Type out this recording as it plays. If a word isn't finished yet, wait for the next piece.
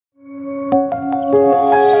Namaste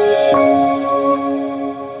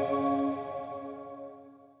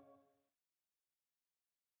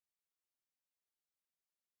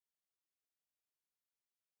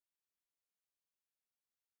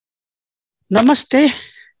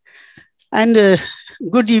and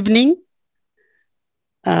good evening.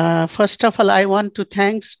 First of all, pay I want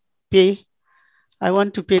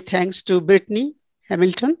to pay thanks to Brittany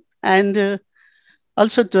Hamilton and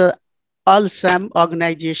also to All Sam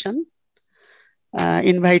organization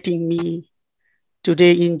inviting me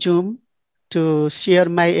today in Zoom to share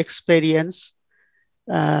my experience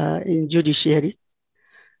in judiciary.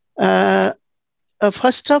 Uh,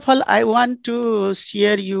 First of all, I want to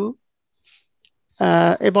share you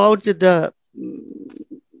about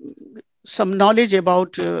some knowledge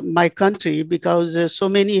about my country because so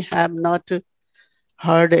many have not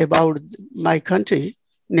heard about my country,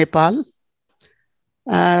 Nepal.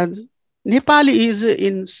 And Nepal is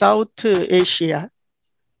in South Asia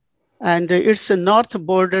and its north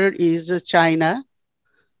border is China,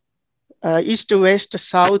 east, west,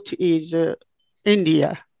 south is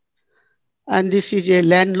India. And this is a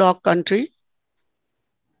landlocked country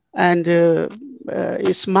and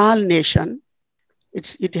a small nation.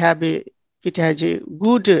 It has a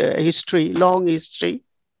good history, long history,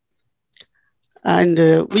 and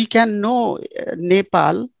we can know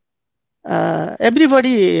Nepal.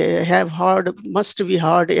 Everybody must be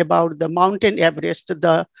heard about the mountain Everest,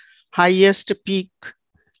 the highest peak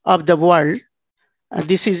of the world.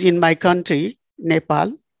 This is in my country,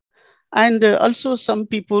 Nepal. And also some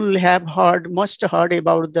people must heard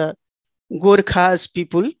about the Gorkhas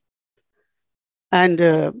people. And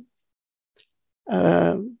uh,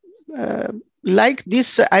 uh, like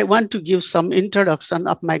this, I want to give some introduction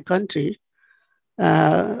of my country,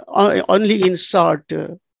 only in short,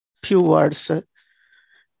 few words.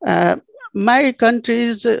 My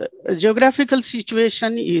country's geographical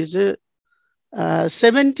situation is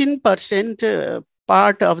 17%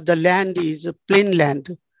 part of the land is plain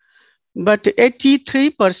land, but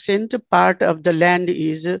 83% part of the land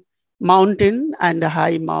is mountain and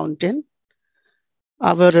high mountain.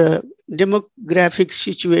 Our demographic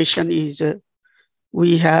situation is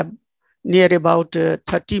we have near about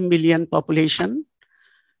 30 million population,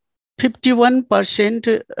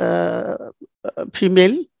 51%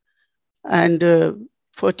 female and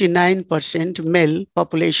 49% male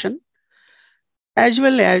population, as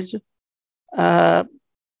well as uh,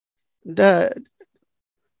 the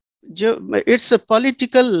its a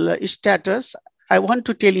political status. I want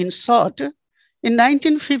to tell in short. In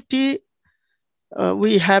 1950,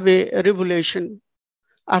 we have a revolution.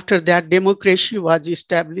 After that, democracy was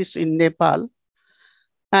established in Nepal.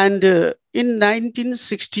 And in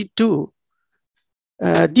 1962,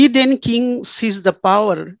 the then king seized the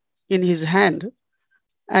power in his hand.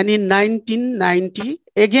 And in 1990,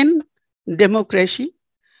 again, democracy,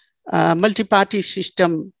 multi-party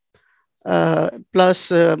system,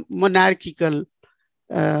 plus monarchical,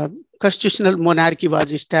 constitutional monarchy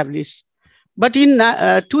was established. But in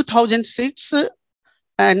 2006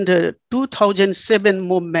 and 2007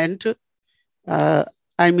 movement, I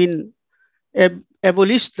mean,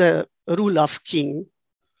 abolished the rule of king.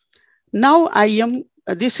 Now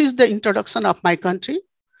this is the introduction of my country.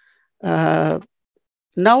 Now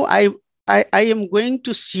I am going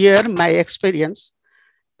to share my experience.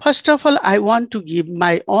 First of all, I want to give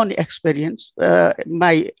my own experience,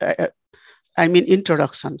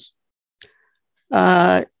 introductions.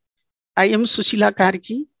 I am Sushila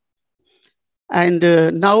Karki, and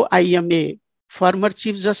now I am a former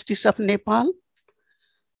Chief Justice of Nepal,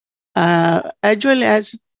 as well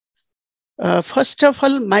as, first of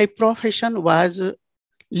all, my profession was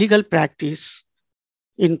legal practice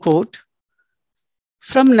in court.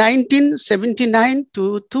 From 1979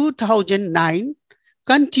 to 2009,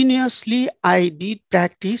 continuously I did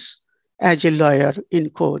practice as a lawyer in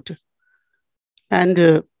court.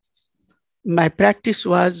 And my practice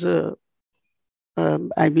was,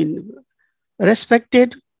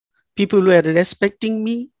 respected. People were respecting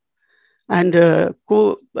me. And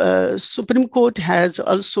Supreme Court has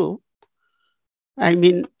also,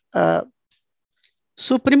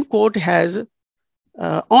 Supreme Court has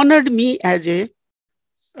honored me as a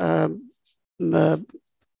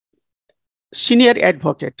senior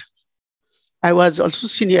advocate. I was also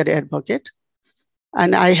senior advocate,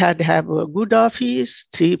 and I have a good office.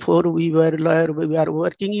 3, 4 we were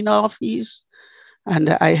working in office, and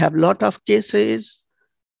I have lot of cases,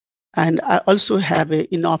 and I also have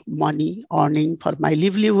enough money earning for my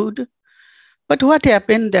livelihood. But what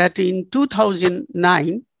happened that in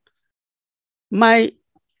 2009, my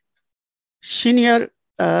senior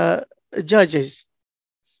judges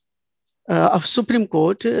of Supreme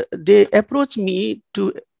Court, they approached me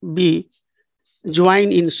to be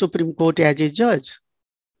join in Supreme Court as a judge.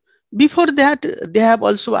 Before that, they have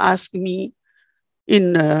also asked me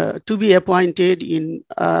in to be appointed in,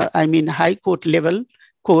 High Court level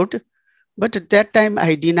court, but at that time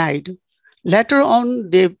I denied. Later on,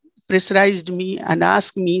 they pressurized me and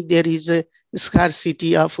asked me there is a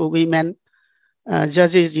scarcity of women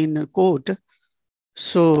judges in court,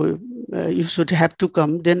 so you should have to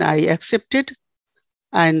come. Then I accepted,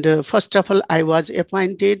 and first of all, I was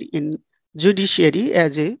appointed in judiciary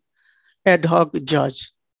as a ad hoc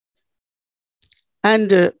judge,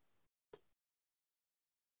 and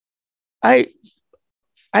I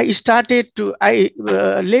I left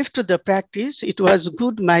the practice. It was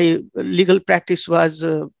good. My legal practice was,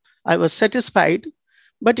 I was satisfied.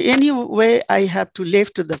 But anyway, I have to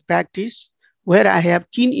left the practice where I have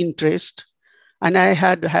keen interest. And I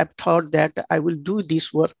have thought that I will do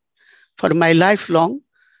this work for my lifelong.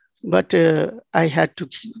 But I had to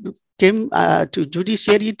came to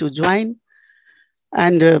judiciary to join.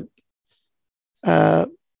 And by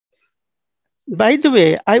the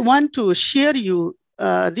way, I want to share you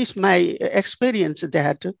this my experience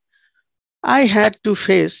that I had to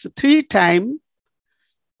face 3 times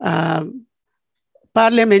um,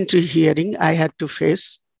 parliamentary hearing. I had to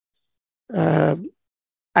face. Uh,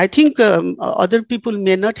 I think other people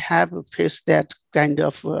may not have faced that kind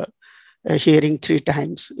of hearing 3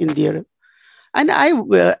 times in their. And I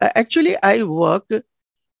actually I work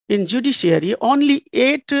in judiciary only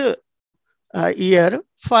 8 year,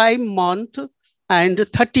 5 months, and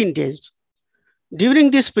 13 days.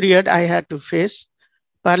 During this period, I had to face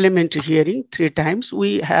parliamentary hearing 3 times.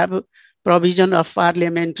 We have provision of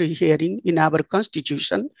parliamentary hearing in our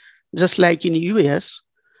constitution, just like in US.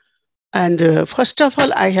 And first of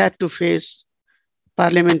all, I had to face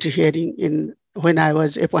parliamentary hearing in when I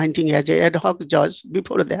was appointing as an ad hoc judge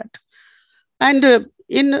before that. And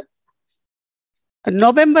in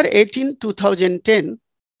November 18, 2010,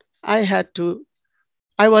 I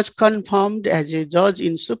was confirmed as a judge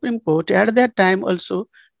in Supreme Court. At that time also,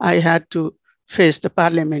 I had to face the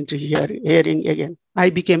parliamentary hearing again.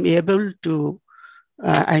 I became able to,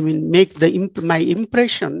 make my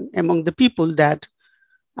impression among the people that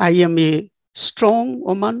I am a strong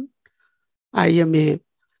woman. I am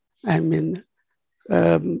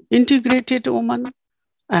integrated woman,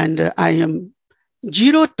 and I am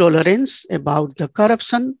zero tolerance about the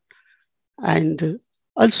corruption, and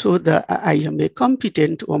also I am a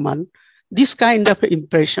competent woman. This kind of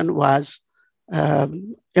impression was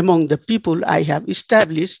among the people I have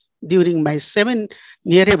established during my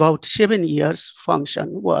near about 7 years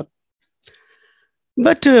function work.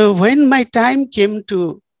 But when my time came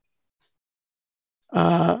to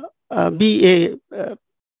be a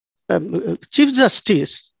Chief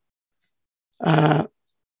Justice, at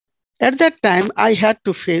that time I had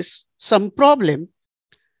to face some problem.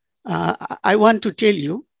 I want to tell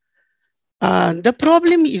you, the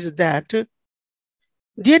problem is that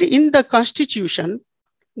there in the Constitution,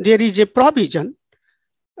 there is a provision.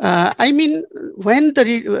 When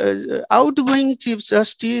the outgoing Chief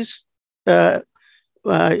Justice,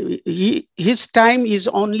 his time is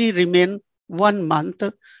only remain 1 month,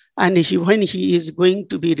 and when he is going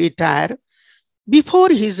to be retired, before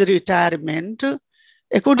his retirement,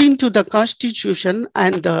 according to the Constitution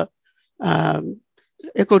and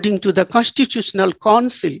according to the Constitutional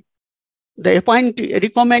Council, the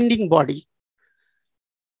recommending body,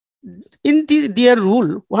 in their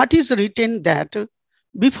rule, what is written that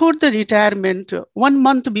before the retirement, 1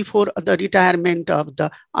 month before the retirement of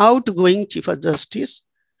the outgoing Chief Justice,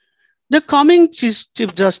 the coming Chief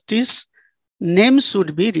Justice name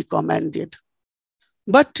should be recommended.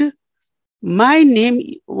 But my name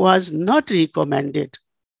was not recommended.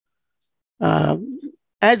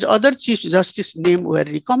 As other Chief Justice name were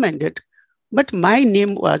recommended, but my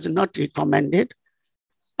name was not recommended.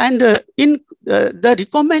 And in the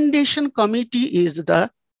recommendation committee is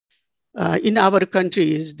in our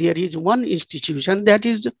country there is one institution, that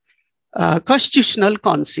is Constitutional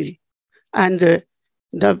Council. And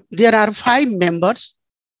there are 5 members.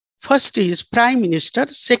 First is Prime Minister,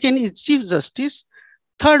 second is Chief Justice,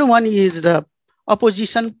 third one is the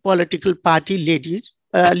opposition political party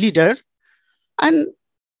leader, and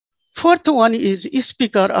fourth one is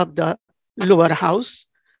Speaker of the lower house,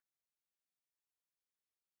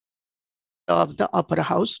 of the upper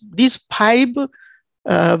house. These 5,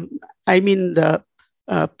 the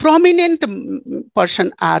prominent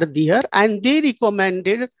person are there, and they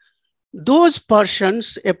recommended those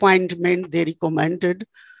persons appointment. They recommended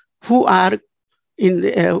who are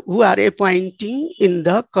appointing in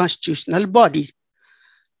the constitutional body.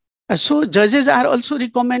 So judges are also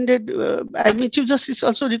recommended. I mean, Chief Justice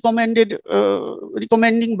also recommended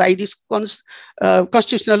recommending by this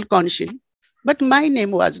Constitutional Council, but my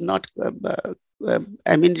name was not.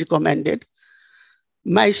 I mean, recommended.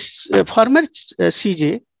 My former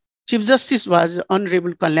CJ, Chief Justice was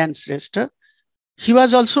Honorable Kalyan Shrestha. He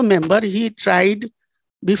was also member. He tried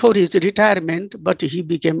before his retirement, but he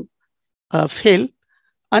became fail,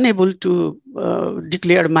 unable to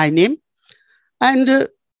declare my name. And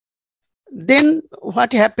then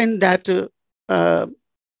what happened that I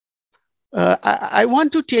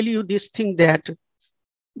want to tell you this thing that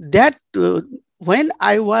when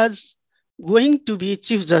I was going to be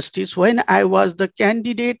Chief Justice, when I was the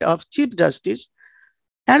candidate of Chief Justice,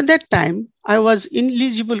 at that time I was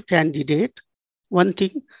ineligible candidate. One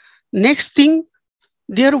thing. Next thing,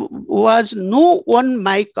 there was no one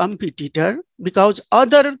my competitor because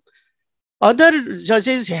other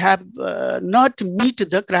judges have not meet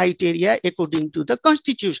the criteria according to the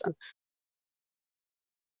constitution.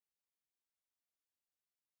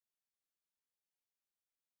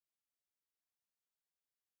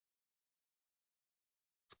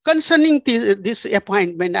 Concerning this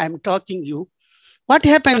appointment I'm talking you, what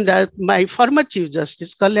happened that my former Chief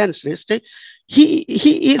Justice, Kalyan Shrestha, he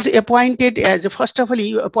is appointed as, first of all,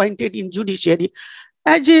 he appointed in judiciary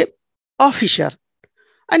as a officer.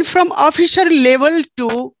 And from officer level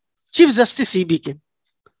to Chief Justice he became.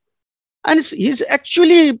 And he's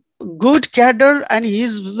actually good cadre and he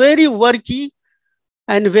is very worky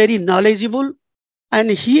and very knowledgeable. And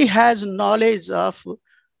he has knowledge of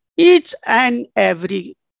each and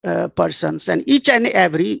every persons and each and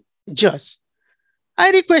every judge.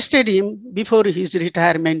 I requested him before his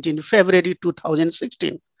retirement in February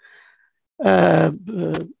 2016. Uh,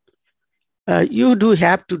 uh, you do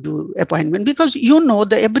have to do appointment because you know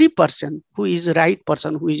the every person who is right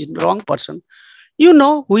person, who is wrong person. You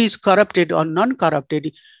know who is corrupted or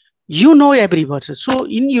non-corrupted. You know every person. So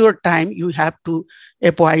in your time, you have to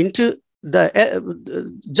appoint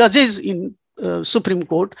the judges in Supreme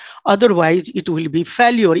Court. Otherwise, it will be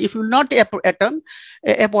failure. If you will not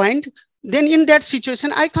appoint, then in that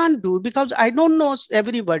situation, I can't do because I don't know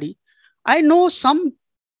everybody. I know some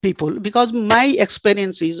people because my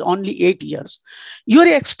experience is only 8 years. Your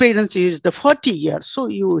experience is the 40 years. So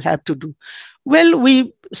you have to do. Well,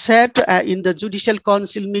 we sat in the Judicial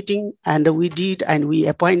Council meeting and we did and we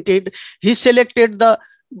appointed. He selected the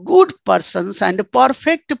good persons and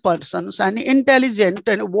perfect persons and intelligent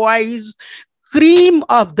and wise cream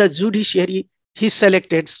of the judiciary. He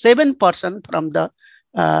selected 7 persons from the,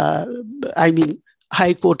 uh, I mean,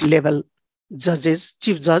 High Court level judges,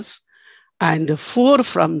 chief judge, and 4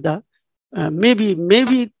 from the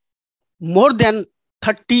maybe more than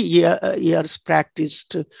 30 years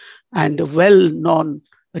practiced and well-known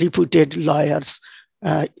reputed lawyers,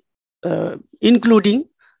 uh, including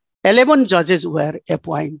 11 judges were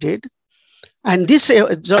appointed. And this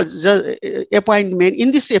appointment,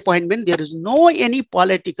 in this appointment, there is no any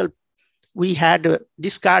political, we had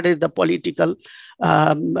discarded the political,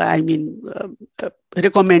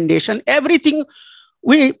 recommendation, everything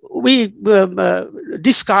we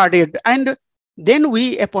discarded, and then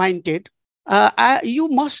we appointed. You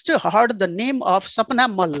must have heard the name of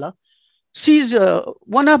Sapna Malla. She's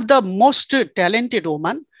one of the most talented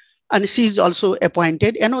woman, and she's also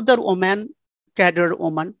appointed. Another woman, cadre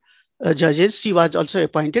woman, judges, she was also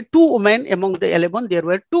appointed. 2 women among the 11. There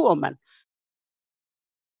were 2 women.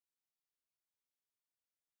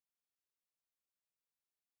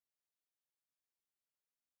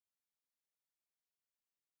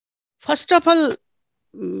 First of all,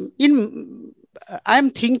 in I'm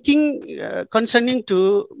thinking concerning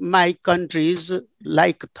to my countries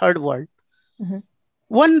like third world. Mm-hmm.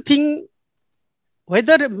 One thing,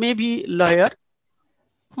 whether maybe lawyer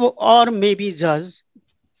or maybe judge,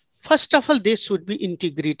 first of all, they should be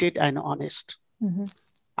integrated and honest. Mm-hmm.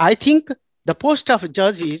 I think the post of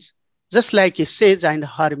judge is just like a sage and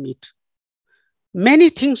hermit. Many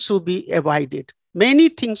things should be avoided. Many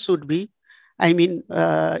things should be,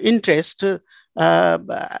 interest.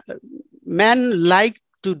 Man like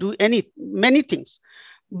to do many things,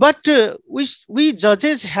 but we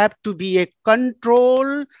judges have to be a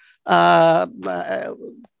control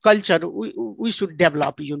culture. We should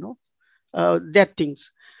develop, that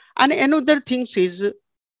things. And another things is,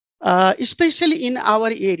 especially in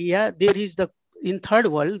our area, there is in third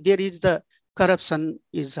world, there is the corruption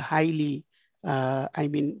is highly, there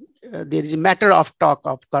is a matter of talk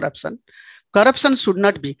of corruption. Corruption should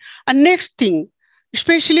not be. And next thing,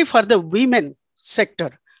 especially for the women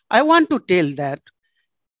sector, I want to tell that,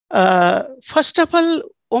 first of all,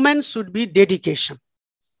 women should be dedication.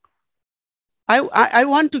 I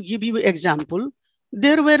want to give you example.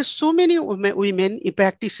 There were so many women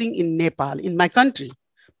practicing in Nepal, in my country.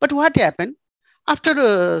 But what happened?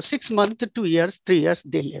 After 6 months, 2 years, 3 years,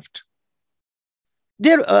 they left.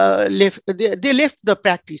 They left the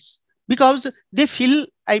practice because they feel,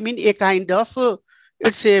 I mean, a kind of,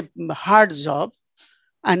 it's a hard job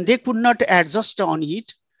and they could not adjust on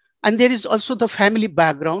it. And there is also the family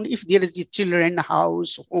background. If there is a children,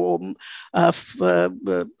 house, home,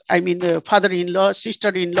 father-in-law,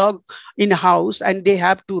 sister-in-law in house, and they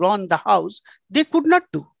have to run the house, they could not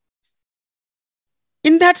do.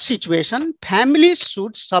 In that situation, family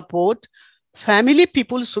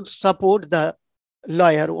people should support the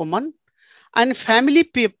lawyer woman, and family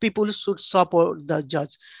people should support the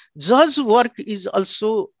judge. Judge work is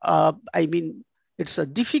also, it's a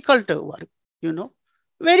difficult work, you know,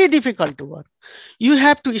 very difficult work. You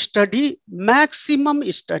have to study, maximum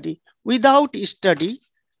study. Without study,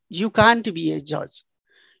 you can't be a judge.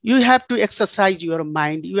 You have to exercise your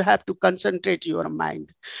mind. You have to concentrate your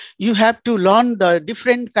mind. You have to learn the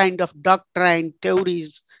different kind of doctrine,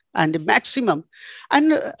 theories, and maximum.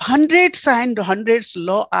 And hundreds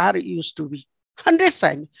law are used to be hundreds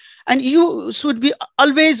and you should be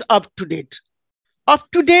always up to date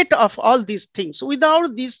of all these things.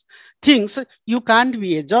 Without these things, you can't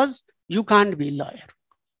be a judge, you can't be a lawyer.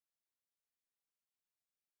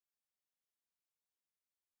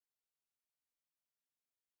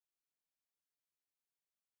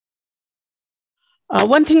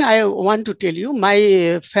 One thing I want to tell you,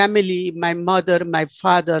 my family, my mother, my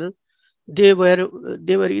father, they were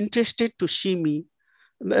they were interested to see me.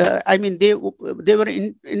 They were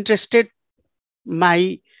interested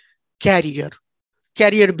my career,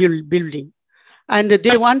 building, and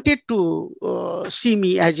they wanted to see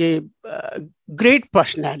me as a great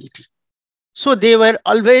personality. So they were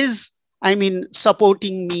always,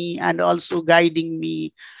 supporting me and also guiding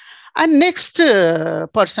me. And next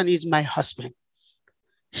person is my husband.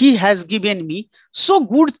 He has given me so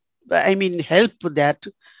good, help that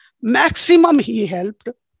maximum he helped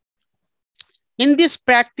in this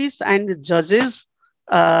practice and judges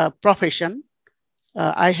profession.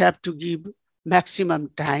 I have to give maximum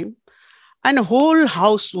time and whole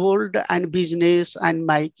household and business and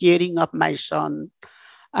my caring of my son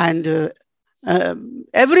and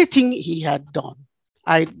everything he had done.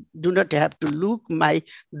 I do not have to look my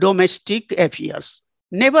domestic affairs.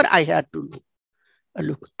 Never I had to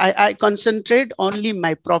look. I concentrate only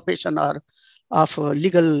my profession or of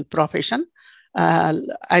legal profession.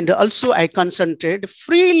 And also I concentrate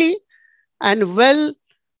freely and well,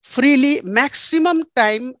 freely, maximum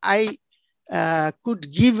time I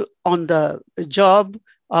could give on the job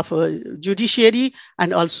of a judiciary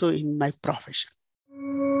and also in my profession.